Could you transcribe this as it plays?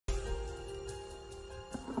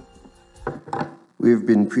We've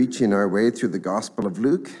been preaching our way through the Gospel of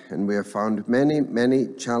Luke, and we have found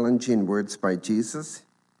many challenging words by Jesus,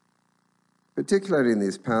 particularly in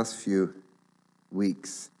these past few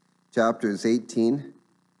weeks. Chapters 18,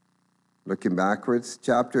 looking backwards,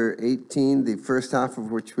 chapter 18, the first half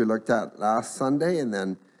of which we looked at last Sunday, and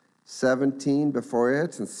then 17 before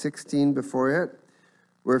it and 16 before it,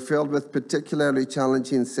 were filled with particularly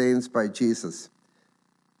challenging sayings by Jesus.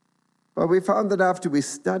 But we found that after we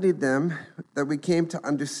studied them, that we came to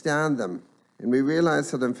understand them. And we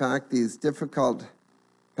realized that, in fact, these difficult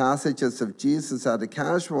passages of Jesus, at a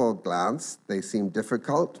casual glance, they seem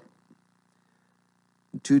difficult,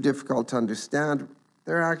 too difficult to understand.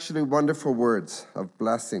 They're actually wonderful words of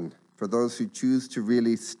blessing for those who choose to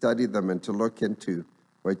really study them and to look into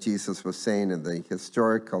what Jesus was saying in the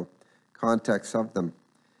historical context of them.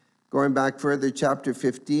 Going back further, chapter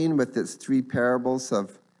 15, with its three parables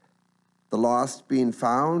of the lost being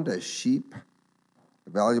found, a sheep, a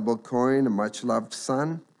valuable coin, a much-loved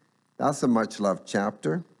son. That's a much-loved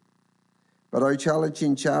chapter. But our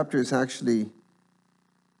challenging chapters actually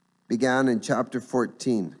began in chapter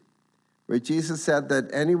 14, where Jesus said that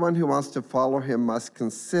anyone who wants to follow him must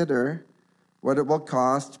consider what it will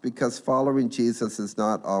cost, because following Jesus is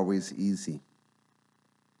not always easy.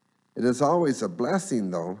 It is always a blessing,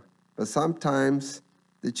 though, but sometimes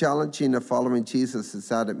the challenging of following Jesus is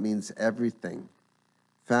that it means everything.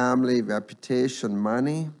 Family, reputation,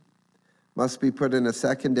 money must be put in a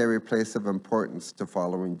secondary place of importance to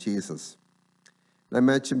following Jesus. And I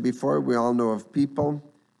mentioned before, we all know of people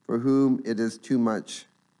for whom it is too much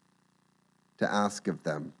to ask of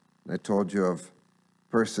them. And I told you of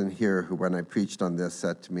a person here who, when I preached on this,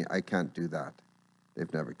 said to me, "I can't do that."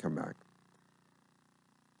 They've never come back.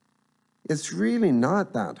 It's really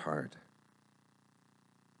not that hard.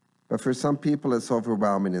 But for some people, it's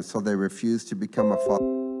overwhelming, and so they refuse to become a follower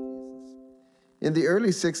of Jesus. In the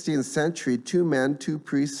early 16th century, two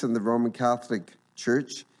priests in the Roman Catholic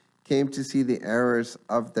Church, came to see the errors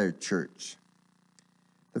of their church.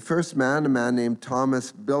 The first man, a man named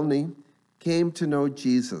Thomas Bilney, came to know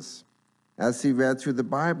Jesus as he read through the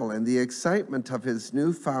Bible, and the excitement of his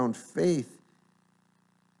newfound faith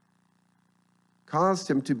caused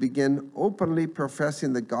him to begin openly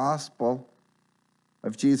professing the gospel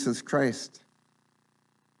of Jesus Christ.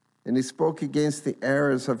 And he spoke against the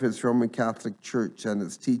errors of his Roman Catholic Church and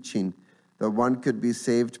its teaching that one could be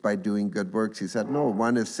saved by doing good works. He said, no,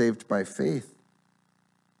 one is saved by faith,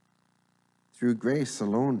 through grace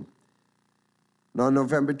alone. And on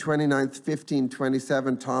November 29th,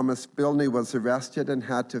 1527, Thomas Bilney was arrested and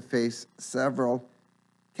had to face several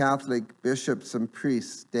Catholic bishops and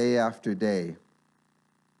priests day after day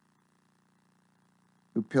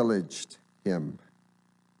who pillaged him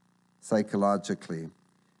psychologically.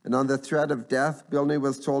 And on the threat of death, Bilney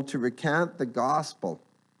was told to recant the gospel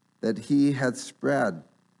that he had spread.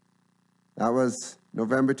 That was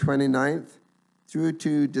November 29th through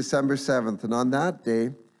to December 7th. And on that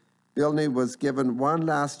day, Bilney was given one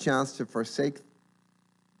last chance to forsake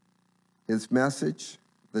his message,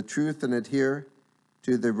 the truth, and adhere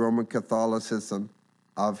to the Roman Catholicism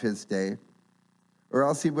of his day, or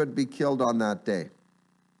else he would be killed on that day.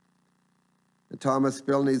 And Thomas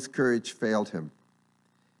Bilney's courage failed him,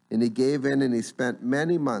 and he gave in, and he spent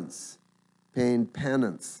many months paying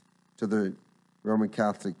penance to the Roman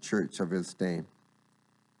Catholic Church of his day.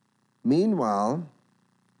 Meanwhile,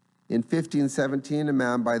 in 1517, a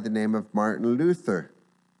man by the name of Martin Luther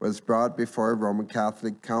was brought before a Roman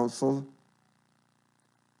Catholic council,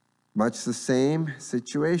 much the same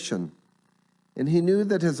situation. And he knew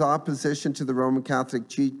that his opposition to the Roman Catholic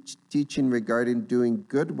teaching regarding doing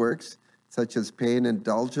good works, such as paying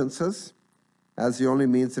indulgences, as the only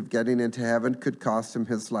means of getting into heaven, could cost him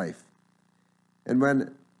his life. And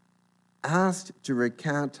when asked to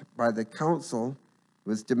recant by the council,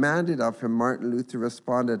 was demanded of him, Martin Luther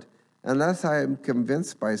responded, "Unless I am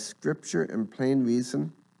convinced by Scripture and plain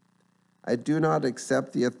reason, I do not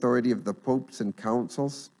accept the authority of the popes and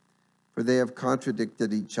councils, for they have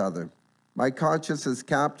contradicted each other. My conscience is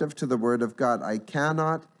captive to the word of God. I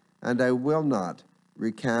cannot and I will not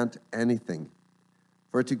recant anything.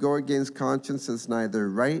 For to go against conscience is neither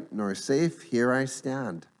right nor safe. Here I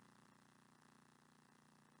stand.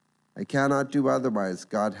 I cannot do otherwise.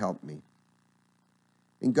 God help me."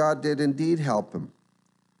 And God did indeed help him.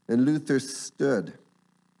 And Luther stood.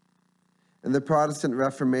 And the Protestant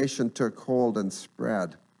Reformation took hold and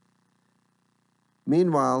spread.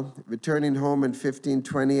 Meanwhile, returning home in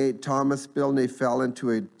 1528, Thomas Bilney fell into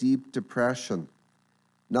a deep depression.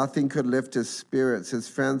 Nothing could lift his spirits, his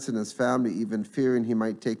friends and his family even fearing he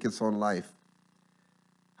might take his own life.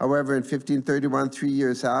 However, in 1531, 3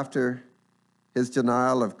 years after his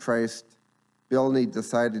denial of Christ, Billy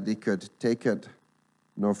decided he could take it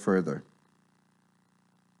no further.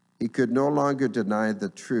 He could no longer deny the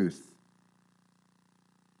truth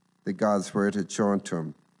that God's word had shown to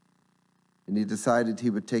him. And he decided he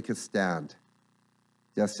would take a stand,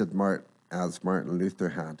 just as Martin Luther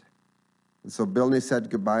had. And so Billy said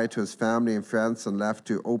goodbye to his family and friends and left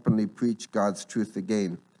to openly preach God's truth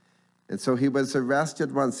again. And so he was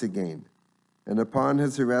arrested once again. And upon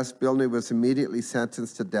his arrest, Billy was immediately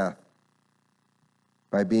sentenced to death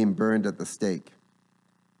by being burned at the stake.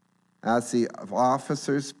 As the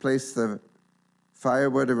officers placed the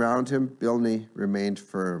firewood around him, Billy remained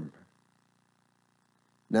firm.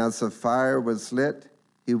 And as the fire was lit,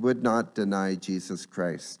 he would not deny Jesus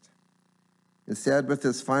Christ. Instead, with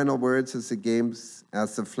his final words as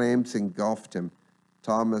the flames engulfed him,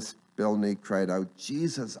 Thomas Billy cried out,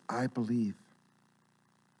 "Jesus, I believe."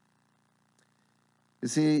 You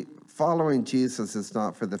see, following Jesus is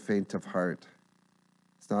not for the faint of heart.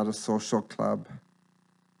 It's not a social club.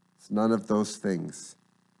 It's none of those things.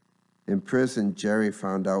 In prison, Jerry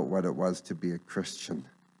found out what it was to be a Christian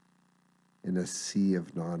in a sea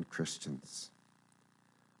of non-Christians.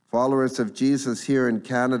 Followers of Jesus here in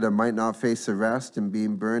Canada might not face arrest and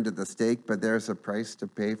being burned at the stake, but there's a price to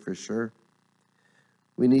pay for sure.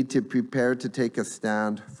 We need to prepare to take a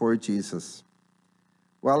stand for Jesus.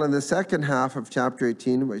 Well, in the second half of chapter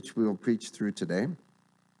 18, which we will preach through today,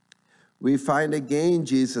 we find again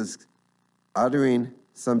Jesus uttering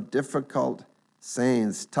some difficult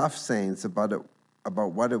sayings, tough sayings about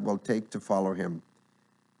what it will take to follow him.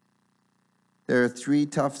 There are 3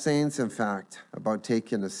 tough sayings, in fact, about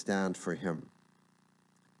taking a stand for him.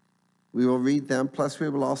 We will read them, plus we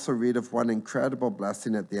will also read of one incredible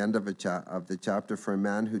blessing at the end of the chapter for a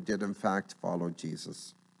man who did in fact follow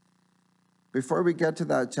Jesus. Before we get to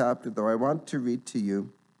that chapter, though, I want to read to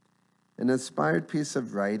you an inspired piece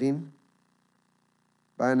of writing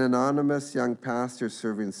by an anonymous young pastor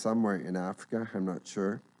serving somewhere in Africa. I'm not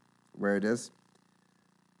sure where it is.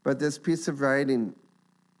 But this piece of writing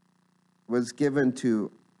was given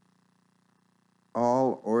to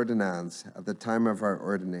all ordinands at the time of our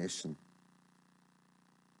ordination.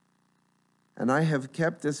 And I have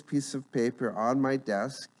kept this piece of paper on my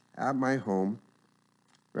desk at my home,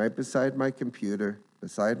 right beside my computer,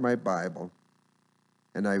 beside my Bible,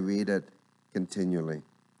 and I read it continually,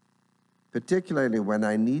 particularly when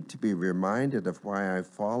I need to be reminded of why I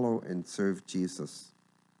follow and serve Jesus.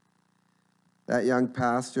 That young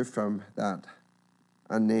pastor from that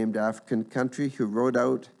unnamed African country who wrote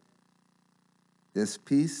out this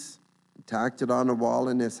piece, tacked it on a wall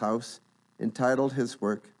in his house, entitled his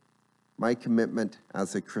work, "My Commitment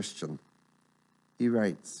as a Christian." He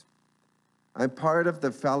writes, "I'm part of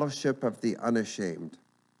the fellowship of the unashamed.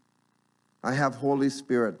 I have Holy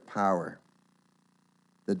Spirit power.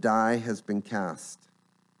 The die has been cast.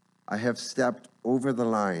 I have stepped over the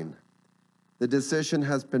line. The decision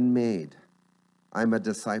has been made. I'm a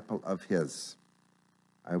disciple of his.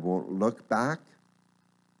 I won't look back,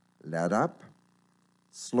 let up,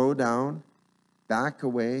 slow down, back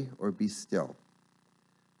away, or be still.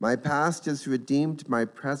 My past is redeemed. My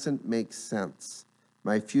present makes sense.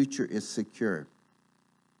 My future is secure.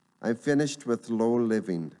 I'm finished with low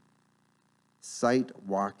living, sight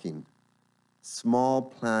walking, small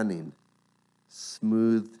planning,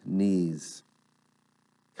 smooth knees,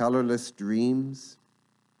 colorless dreams,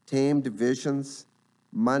 tamed visions,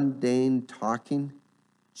 mundane talking,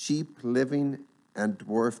 cheap living, and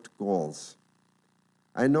dwarfed goals.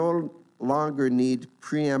 I no longer need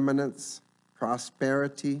preeminence,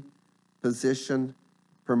 prosperity, position,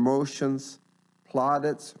 promotions,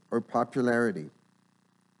 plaudits, or popularity.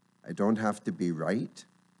 I don't have to be right,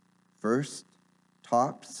 first,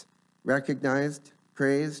 tops, recognized,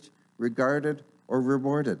 praised, regarded, or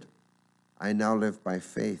rewarded. I now live by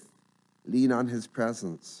faith, lean on his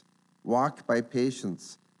presence, walk by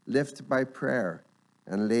patience, lift by prayer,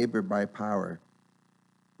 and labor by power.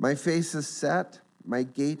 My face is set, my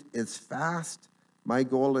gait is fast, my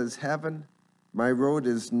goal is heaven, my road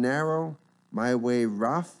is narrow, my way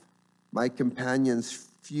rough, my companions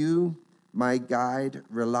few, my guide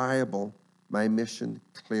reliable, my mission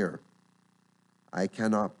clear. I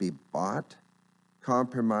cannot be bought,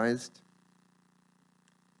 compromised,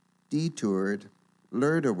 detoured,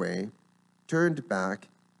 lured away, turned back,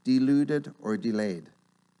 deluded, or delayed.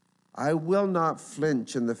 I will not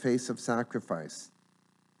flinch in the face of sacrifice,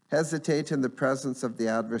 hesitate in the presence of the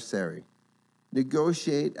adversary,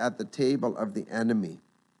 negotiate at the table of the enemy,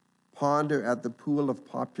 ponder at the pool of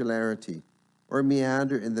popularity, or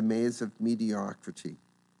meander in the maze of mediocrity.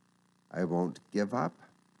 I won't give up,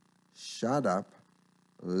 shut up,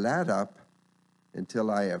 let up,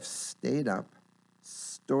 until I have stayed up,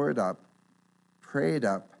 stored up, prayed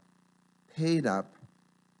up, paid up,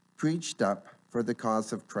 preached up for the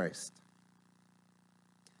cause of Christ.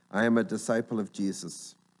 I am a disciple of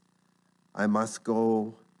Jesus. I must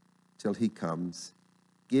go till he comes,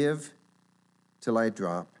 give till I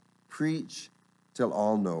drop, preach till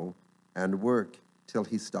all know, and work till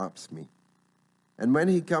he stops me. And when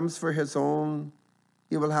he comes for his own,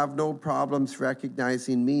 he will have no problems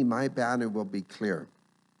recognizing me. My banner will be clear.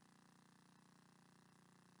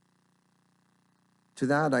 To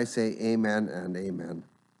that I say amen and amen.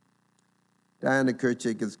 Diana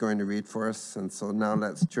Kurchik is going to read for us, and so now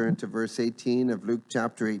let's turn to verse 18 of Luke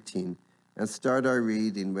chapter 18 and start our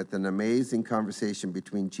reading with an amazing conversation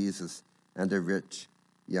between Jesus and a rich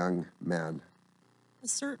young man. A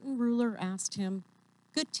certain ruler asked him,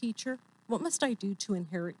 "Good teacher, what must I do to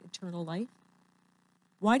inherit eternal life?"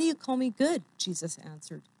 "Why do you call me good?" Jesus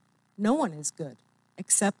answered. "No one is good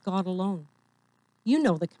except God alone. You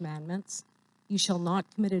know the commandments. You shall not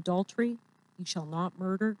commit adultery. You shall not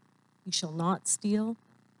murder. You shall not steal.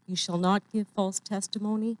 You shall not give false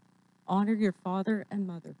testimony. Honor your father and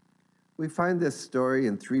mother." We find this story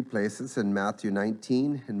in 3 places, in Matthew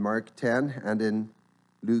 19, in Mark 10, and in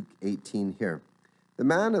Luke 18 here. The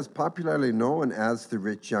man is popularly known as the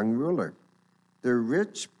rich young ruler. The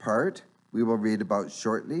rich part we will read about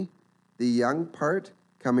shortly, the young part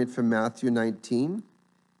coming from Matthew 19,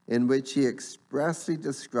 in which he expressly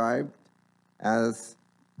described as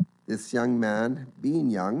this young man being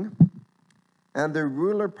young, and the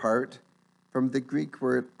ruler part from the Greek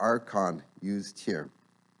word archon used here,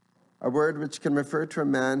 a word which can refer to a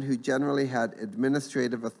man who generally had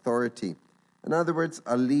administrative authority. In other words,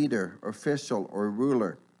 a leader, official, or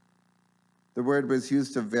ruler. The word was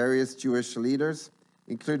used of various Jewish leaders,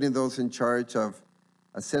 including those in charge of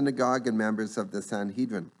a synagogue and members of the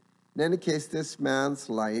Sanhedrin. In any case, this man's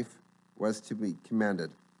life was to be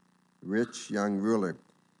commended. Rich young ruler.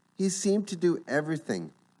 He seemed to do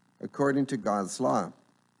everything according to God's law.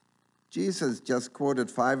 Jesus just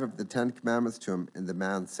quoted 5 of the 10 commandments to him, and the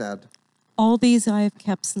man said, "All these I have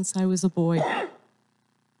kept since I was a boy."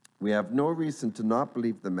 We have no reason to not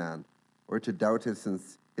believe the man or to doubt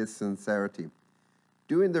his sincerity.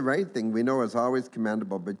 Doing the right thing we know is always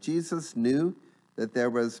commendable, but Jesus knew that there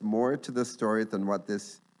was more to the story than what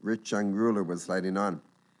this rich young ruler was letting on.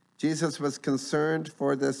 Jesus was concerned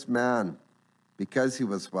for this man because he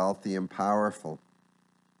was wealthy and powerful.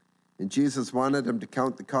 And Jesus wanted him to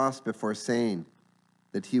count the cost before saying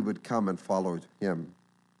that he would come and follow him.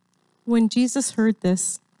 When Jesus heard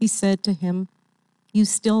this, he said to him, "You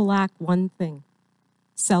still lack one thing.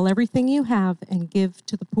 Sell everything you have and give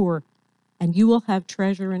to the poor, and you will have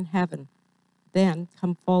treasure in heaven. Then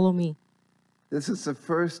come follow me." This is the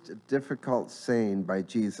first difficult saying by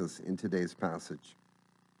Jesus in today's passage.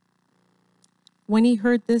 When he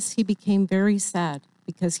heard this, he became very sad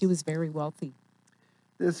because he was very wealthy.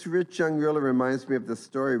 This rich young ruler reminds me of the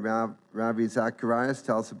story Rabbi Zacharias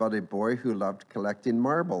tells about a boy who loved collecting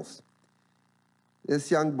marbles.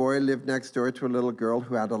 This young boy lived next door to a little girl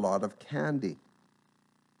who had a lot of candy.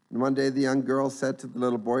 And one day the young girl said to the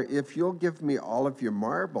little boy, "If you'll give me all of your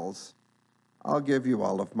marbles, I'll give you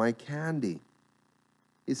all of my candy."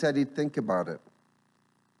 He said he'd think about it.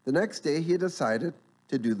 The next day he decided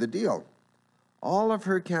to do the deal. All of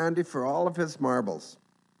her candy for all of his marbles.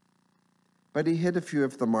 But he hid a few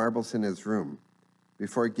of the marbles in his room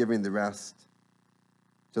before giving the rest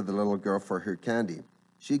to the little girl for her candy.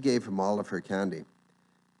 She gave him all of her candy.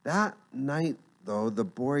 That night, though, the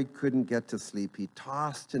boy couldn't get to sleep. He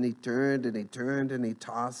tossed and he turned and he turned and he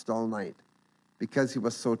tossed all night because he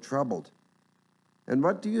was so troubled. And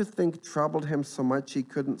what do you think troubled him so much he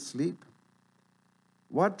couldn't sleep?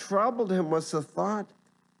 What troubled him was the thought,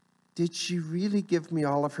 did she really give me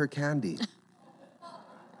all of her candy?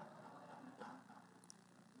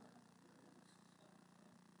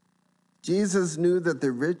 Jesus knew that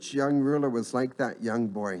the rich young ruler was like that young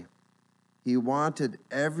boy. He wanted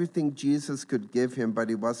everything Jesus could give him, but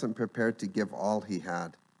he wasn't prepared to give all he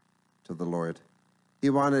had to the Lord.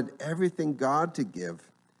 He wanted everything God to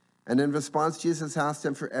give. And in response, Jesus asked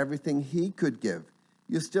him for everything he could give.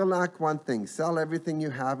 You still lack one thing. Sell everything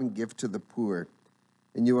you have and give to the poor,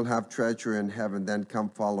 and you will have treasure in heaven. Then come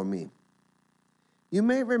follow me. You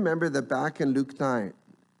may remember that back in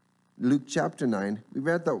Luke chapter 9, we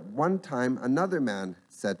read that one time another man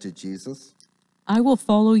said to Jesus, "I will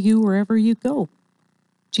follow you wherever you go."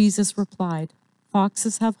 Jesus replied,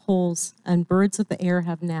 "Foxes have holes and birds of the air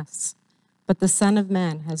have nests, but the Son of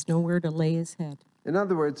Man has nowhere to lay his head." In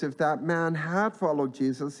other words, if that man had followed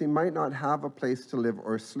Jesus, he might not have a place to live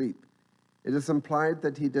or sleep. It is implied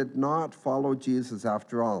that he did not follow Jesus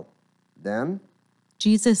after all. Then,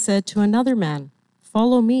 Jesus said to another man,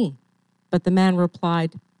 "Follow me." But the man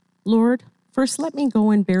replied, "Lord, first let me go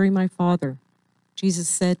and bury my father." Jesus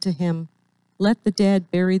said to him, "Let the dead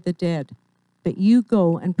bury the dead, but you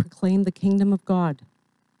go and proclaim the kingdom of God."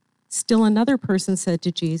 Still another person said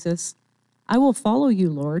to Jesus, "I will follow you,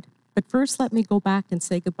 Lord, but first let me go back and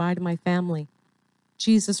say goodbye to my family."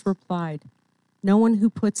 Jesus replied, "No one who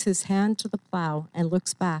puts his hand to the plow and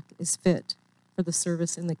looks back is fit for the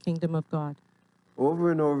service in the kingdom of God."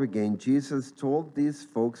 over and over again, Jesus told these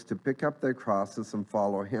folks to pick up their crosses and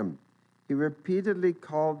follow him. He repeatedly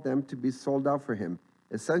called them to be sold out for him.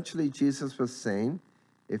 Essentially, Jesus was saying,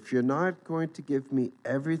 if you're not going to give me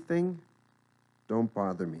everything, don't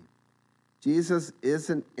bother me. Jesus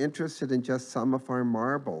isn't interested in just some of our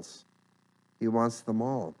marbles. He wants them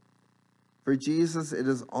all. For Jesus, it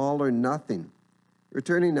is all or nothing.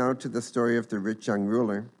 Returning now to the story of the rich young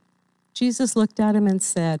ruler, Jesus looked at him and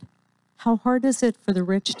said, "How hard is it for the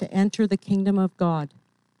rich to enter the kingdom of God?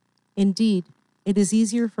 Indeed, it is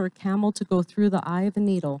easier for a camel to go through the eye of a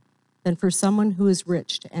needle than for someone who is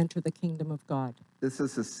rich to enter the kingdom of God." this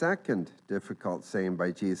is the second difficult saying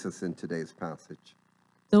by Jesus in today's passage.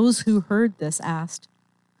 Those who heard this asked,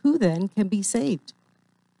 "Who then can be saved?"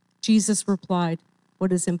 Jesus replied,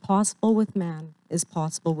 "What is impossible with man is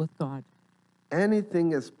possible with God."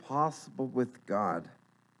 Anything is possible with God,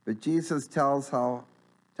 but Jesus tells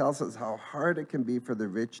us how hard it can be for the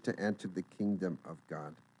rich to enter the kingdom of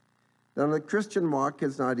God. Now, the Christian walk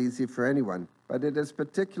is not easy for anyone, but it is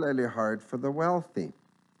particularly hard for the wealthy.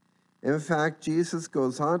 In fact, Jesus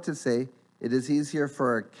goes on to say it is easier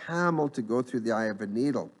for a camel to go through the eye of a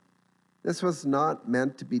needle. This was not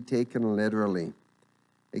meant to be taken literally.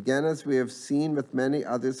 Again, as we have seen with many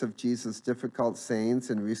others of Jesus' difficult sayings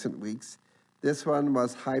in recent weeks, this one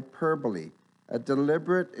was hyperbole, a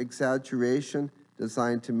deliberate exaggeration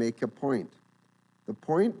designed to make a point. The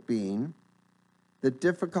point being that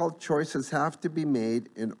difficult choices have to be made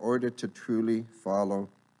in order to truly follow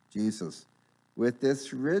Jesus. With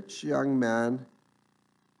this rich young man,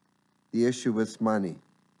 the issue was money.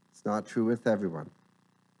 It's not true with everyone.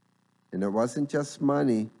 And it wasn't just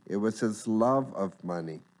money, it was his love of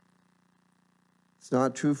money. It's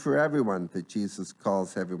not true for everyone that Jesus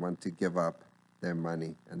calls everyone to give up their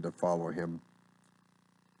money and to follow him.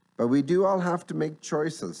 But we do all have to make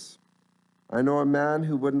choices. I know a man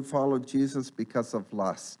who wouldn't follow Jesus because of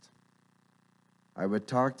lust. I would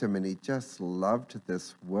talk to him and he just loved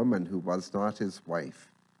this woman who was not his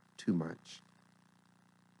wife too much.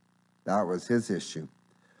 That was his issue.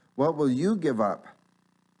 What will you give up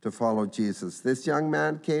to follow Jesus? This young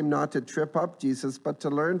man came not to trip up Jesus, but to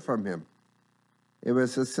learn from him. It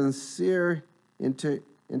was a sincere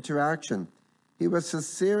interaction. He was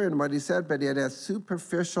sincere in what he said, but he had a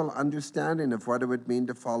superficial understanding of what it would mean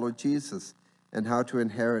to follow Jesus and how to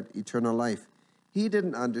inherit eternal life. He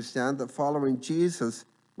didn't understand that following Jesus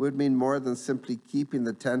would mean more than simply keeping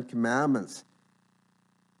the 10 Commandments,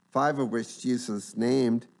 5 of which Jesus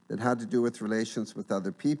named that had to do with relations with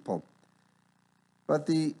other people. But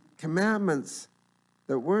the commandments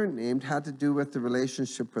that weren't named had to do with the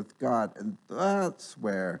relationship with God, and that's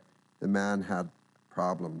where the man had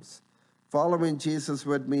problems. Following Jesus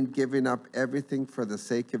would mean giving up everything for the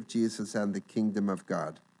sake of Jesus and the kingdom of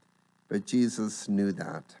God. But Jesus knew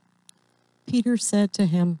that. Peter said to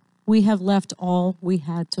him, "We have left all we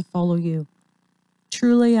had to follow you."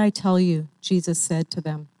 "Truly I tell you," Jesus said to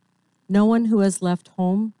them, "no one who has left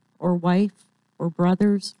home or wife or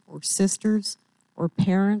brothers or sisters or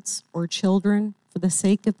parents or children for the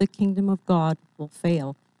sake of the kingdom of God will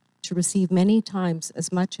fail to receive many times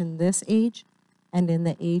as much in this age and in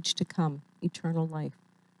the age to come, eternal life."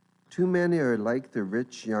 Too many are like the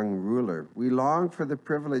rich young ruler. We long for the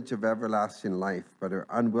privilege of everlasting life, but are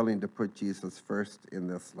unwilling to put Jesus first in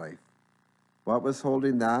this life. What was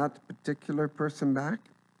holding that particular person back?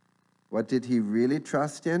 What did he really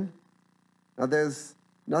trust in? Now, there's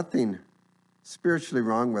nothing spiritually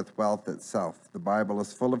wrong with wealth itself. The Bible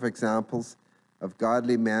is full of examples of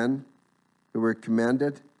godly men who were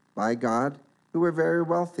commended by God, who were very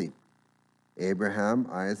wealthy. Abraham,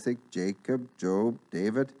 Isaac, Jacob, Job,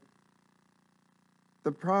 David.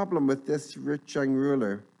 The problem with this rich young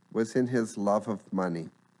ruler was in his love of money.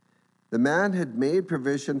 The man had made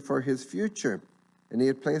provision for his future, and he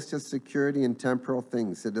had placed his security in temporal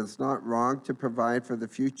things. It is not wrong to provide for the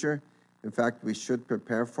future. In fact, we should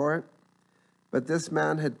prepare for it. But this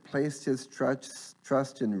man had placed his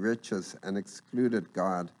trust in riches and excluded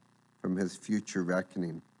God from his future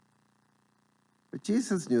reckoning. But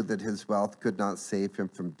Jesus knew that his wealth could not save him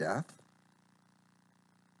from death.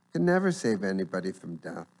 can never save anybody from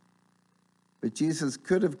death. But Jesus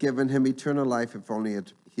could have given him eternal life if only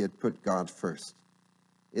he had put God first.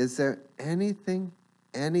 Is there anything,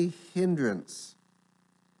 any hindrance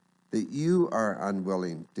that you are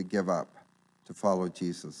unwilling to give up to follow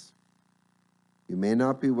Jesus? You may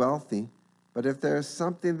not be wealthy, but if there is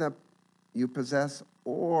something that you possess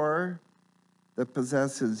or that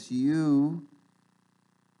possesses you,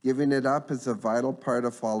 giving it up is a vital part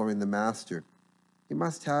of following the Master. He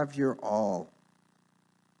must have your all.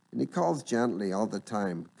 And he calls gently all the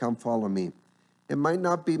time, come follow me. It might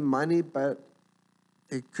not be money, but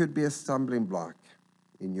it could be a stumbling block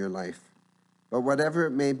in your life. But whatever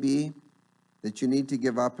it may be that you need to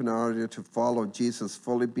give up in order to follow Jesus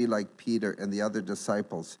fully, be like Peter and the other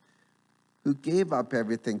disciples who gave up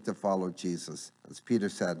everything to follow Jesus. As Peter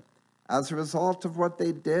said, as a result of what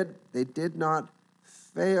they did not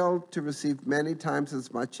fail to receive many times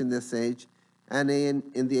as much in this age, and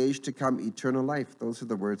in the age to come, eternal life. Those are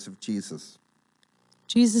the words of Jesus.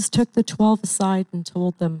 Jesus took the 12 aside and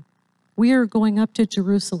told them, "We are going up to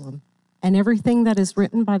Jerusalem, and everything that is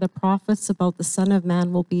written by the prophets about the Son of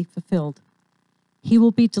Man will be fulfilled. He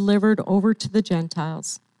will be delivered over to the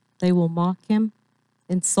Gentiles. They will mock him,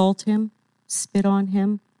 insult him, spit on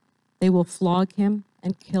him. They will flog him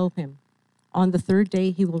and kill him. On the third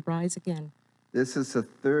day he will rise again." This is the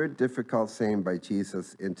third difficult saying by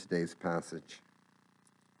Jesus in today's passage.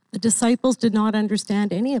 The disciples did not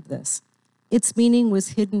understand any of this. Its meaning was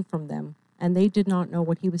hidden from them, and they did not know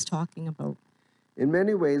what he was talking about. In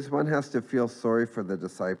many ways, one has to feel sorry for the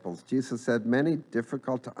disciples. Jesus said many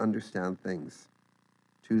difficult to understand things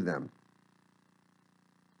to them.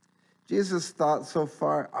 Jesus thought so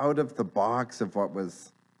far out of the box of what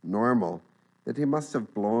was normal that he must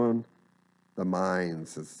have blown the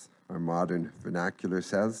minds, as our modern vernacular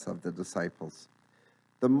says, of the disciples.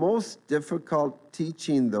 The most difficult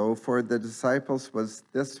teaching, though, for the disciples was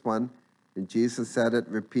this one, and Jesus said it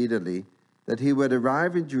repeatedly, that he would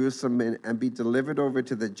arrive in Jerusalem and be delivered over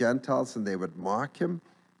to the Gentiles, and they would mock him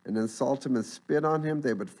and insult him and spit on him.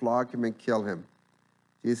 They would flog him and kill him.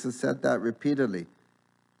 Jesus said that repeatedly.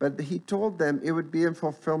 But he told them it would be in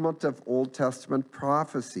fulfillment of Old Testament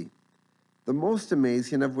prophecy, the most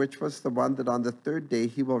amazing of which was the one that on the third day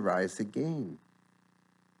he will rise again.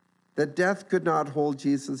 That death could not hold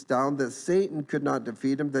Jesus down, that Satan could not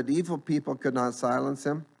defeat him, that evil people could not silence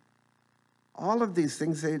him. All of these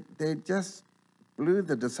things, they just blew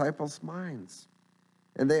the disciples' minds.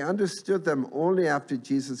 And they understood them only after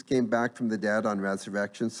Jesus came back from the dead on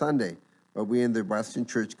Resurrection Sunday, what we in the Western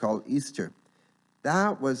Church call Easter.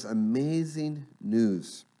 That was amazing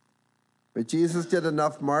news. But Jesus did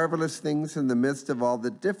enough marvelous things in the midst of all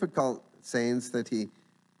the difficult sayings that he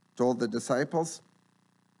told the disciples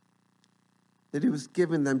that he was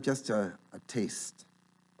giving them just a taste,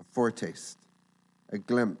 a foretaste, a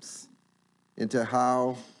glimpse into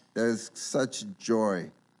how there's such joy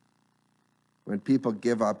when people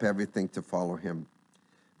give up everything to follow him.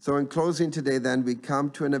 So in closing today, then, we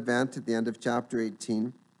come to an event at the end of chapter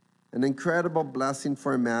 18, an incredible blessing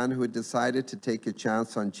for a man who had decided to take a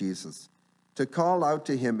chance on Jesus, to call out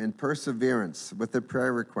to him in perseverance with a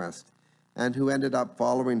prayer request, and who ended up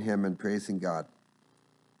following him and praising God.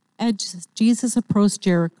 As Jesus approached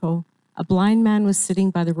Jericho, a blind man was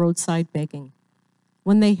sitting by the roadside begging.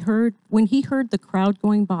 When he heard the crowd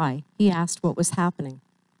going by, he asked what was happening.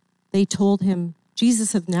 They told him,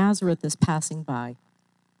 "Jesus of Nazareth is passing by."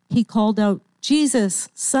 He called out, "Jesus,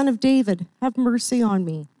 Son of David, have mercy on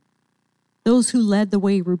me." Those who led the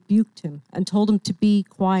way rebuked him and told him to be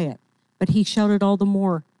quiet, but he shouted all the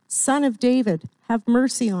more, "Son of David, have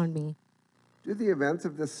mercy on me." Do the events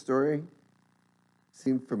of this story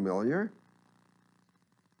seem familiar?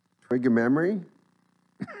 Trigger memory?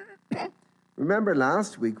 Remember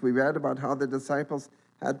last week we read about how the disciples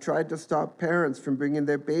had tried to stop parents from bringing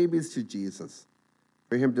their babies to Jesus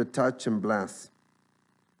for him to touch and bless.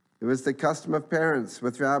 It was the custom of parents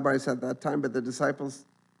with rabbis at that time, but the disciples,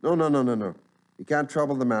 no. You can't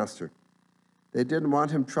trouble the master. They didn't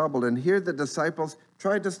want him troubled. And here the disciples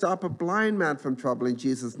tried to stop a blind man from troubling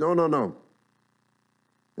Jesus. No.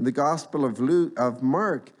 In the Gospel of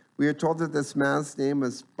Mark, we are told that this man's name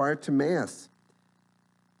was Bartimaeus,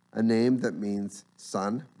 a name that means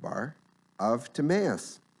son, Bar, of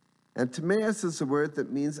Timaeus. And Timaeus is a word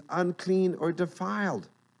that means unclean or defiled.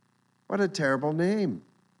 What a terrible name.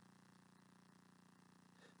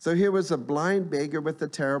 So here was a blind beggar with a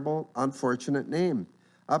terrible, unfortunate name.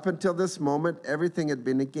 Up until this moment, everything had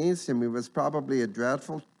been against him. He was probably a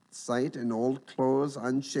dreadful sight in old clothes,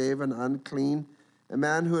 unshaven, unclean, a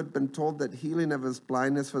man who had been told that healing of his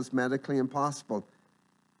blindness was medically impossible.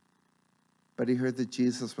 But he heard that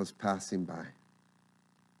Jesus was passing by.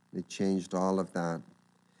 It changed all of that.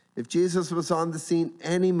 If Jesus was on the scene,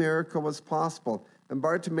 any miracle was possible. And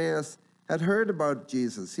Bartimaeus had heard about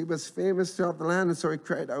Jesus. He was famous throughout the land, and so he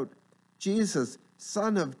cried out, "Jesus,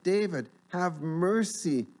 Son of David, have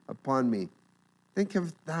mercy upon me." Think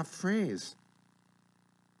of that phrase.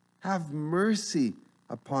 Have mercy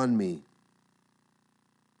upon me.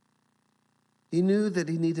 He knew that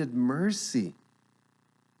he needed mercy.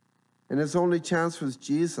 And his only chance was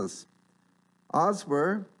Jesus. Odds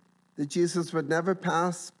were that Jesus would never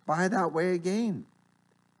pass by that way again.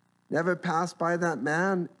 Never pass by that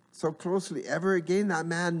man so closely ever again. That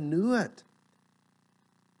man knew it.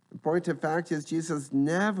 The point of fact is Jesus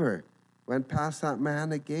never went past that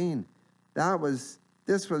man again.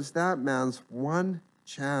 This was that man's one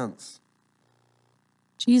chance.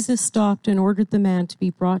 Jesus stopped and ordered the man to be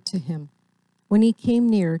brought to him. When he came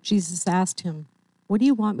near, Jesus asked him, "What do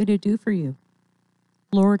you want me to do for you?"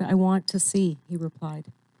 "Lord, I want to see," he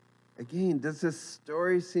replied. Again, does this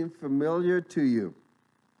story seem familiar to you?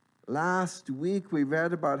 Last week we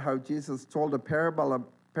read about how Jesus told a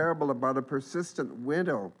parable about a persistent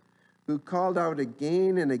widow who called out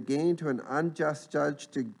again and again to an unjust judge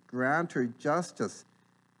to grant her justice.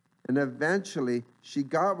 And eventually she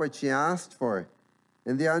got what she asked for.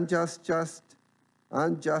 And the unjust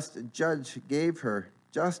judge gave her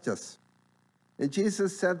justice. And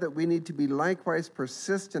Jesus said that we need to be likewise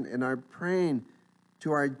persistent in our praying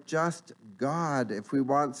to our just God if we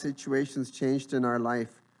want situations changed in our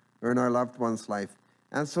life or in our loved one's life.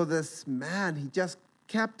 And so this man, he just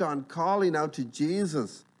kept on calling out to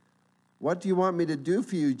Jesus. "What do you want me to do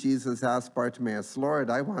for you?" Jesus asked Bartimaeus. "Lord,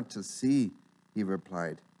 I want to see," he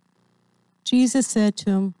replied. Jesus said to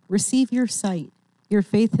him, "Receive your sight. Your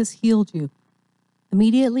faith has healed you."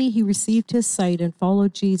 Immediately he received his sight and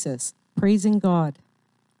followed Jesus, praising God.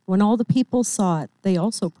 When all the people saw it, they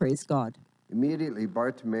also praised God. Immediately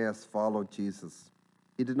Bartimaeus followed Jesus.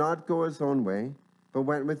 He did not go his own way, but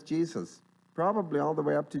went with Jesus, probably all the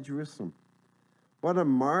way up to Jerusalem. What a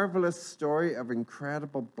marvelous story of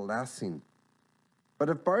incredible blessing. But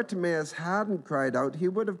if Bartimaeus hadn't cried out, he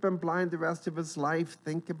would have been blind the rest of his life.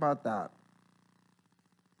 Think about that.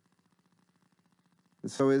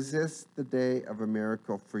 And so is this the day of a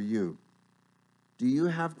miracle for you? Do you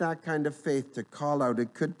have that kind of faith to call out?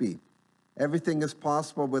 It could be. Everything is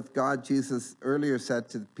possible with God, Jesus earlier said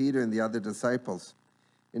to Peter and the other disciples.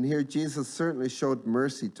 And here Jesus certainly showed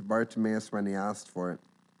mercy to Bartimaeus when he asked for it.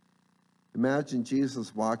 Imagine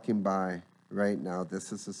Jesus walking by right now.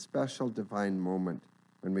 This is a special divine moment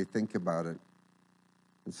when we think about it.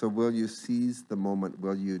 And so will you seize the moment?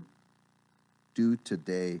 Will you do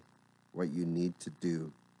today what you need to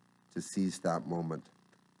do to seize that moment?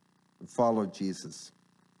 And follow Jesus.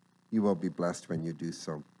 You will be blessed when you do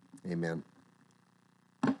so. Amen.